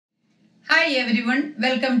Hi everyone,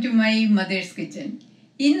 welcome to my mother's kitchen.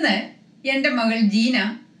 ഇന്ന് എൻ്റെ മകൾ ജീന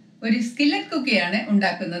ഒരു സ്കില്ലറ്റ് കുക്കിയാണ്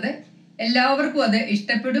ഉണ്ടാക്കുന്നത്. എല്ലാവർക്കും അത്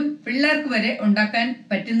ഇഷ്ടപ്പെടും. പിള്ളേർക്ക് വരെ ഉണ്ടാക്കാൻ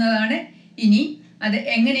പറ്റുന്നതാണ്. ഇനി അത്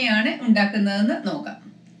എങ്ങനെയാണ് ഉണ്ടാക്കുന്നതെന്ന് നോക്കാം.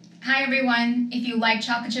 Hi everyone, if you like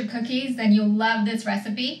chocolate chip cookies then you'll love this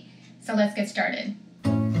recipe. So let's get started.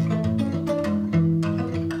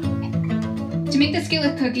 To make the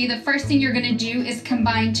skillet cookie, the first thing you're going to do is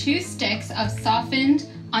combine 2 sticks of softened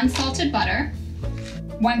unsalted butter,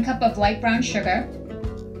 1 cup of light brown sugar,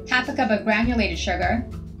 half a cup of granulated sugar,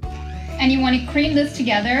 and you want to cream this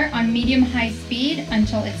together on medium-high speed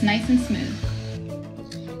until it's nice and smooth.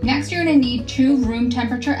 Next, you're going to need 2 room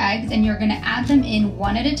temperature eggs, and you're going to add them in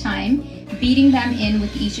one at a time, beating them in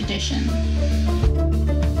with each addition.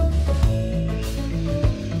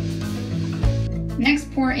 Next,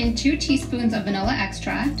 pour in 2 teaspoons of vanilla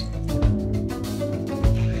extract.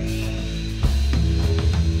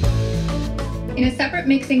 In a separate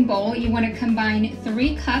mixing bowl, you want to combine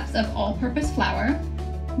 3 cups of all-purpose flour,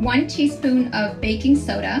 1 teaspoon of baking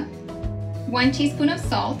soda, 1 teaspoon of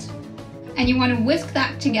salt, and you want to whisk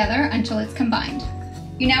that together until it's combined.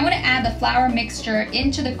 You now want to add the flour mixture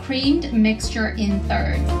into the creamed mixture in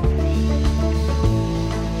thirds.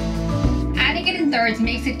 Adding it in thirds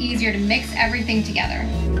makes it easier to mix everything together.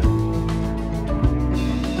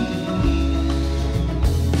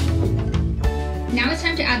 Now it's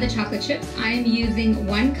time to add the chocolate chips. I am using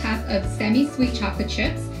 1 cup of semi-sweet chocolate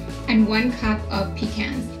chips and 1 cup of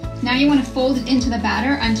pecans. Now you want to fold it into the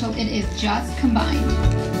batter until it is just combined.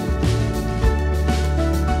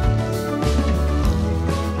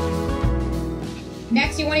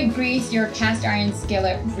 Next, you want to grease your cast iron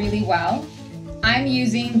skillet really well. I'm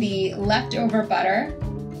using the leftover butter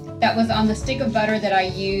that was on the stick of butter that I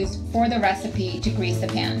used for the recipe to grease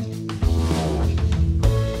the pan.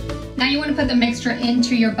 Now you want to put the mixture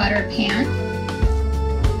into your buttered pan.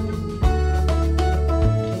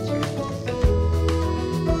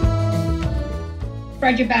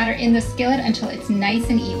 Spread your batter in the skillet until it's nice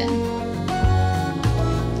and even.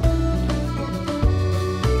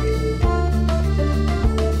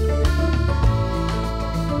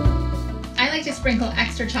 I like to sprinkle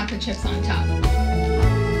extra chocolate chips on top.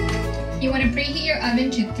 You want to preheat your oven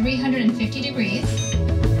to 350 degrees.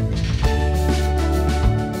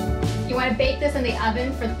 You want to bake this in the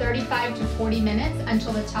oven for 35 to 40 minutes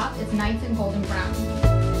until the top is nice and golden brown.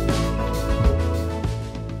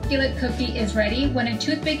 Skillet cookie is ready when a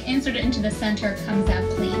toothpick inserted into the center comes out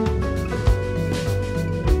clean.